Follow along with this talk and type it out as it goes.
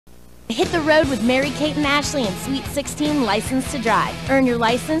Hit the road with Mary-Kate and Ashley and Sweet 16 License to Drive. Earn your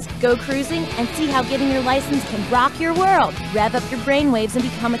license, go cruising, and see how getting your license can rock your world. Rev up your brainwaves and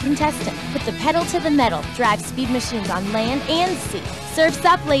become a contestant. Put the pedal to the metal. Drive speed machines on land and sea. Surf's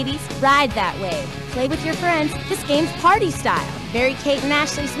up, ladies. Ride that wave. Play with your friends. This game's party style. Mary-Kate and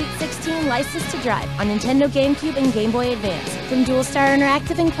Ashley Sweet 16 License to Drive on Nintendo GameCube and Game Boy Advance. From Dual Star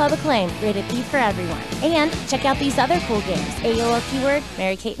Interactive and Club Acclaim. Rated E for everyone. And check out these other cool games. AOL keyword,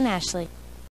 Mary-Kate and Ashley.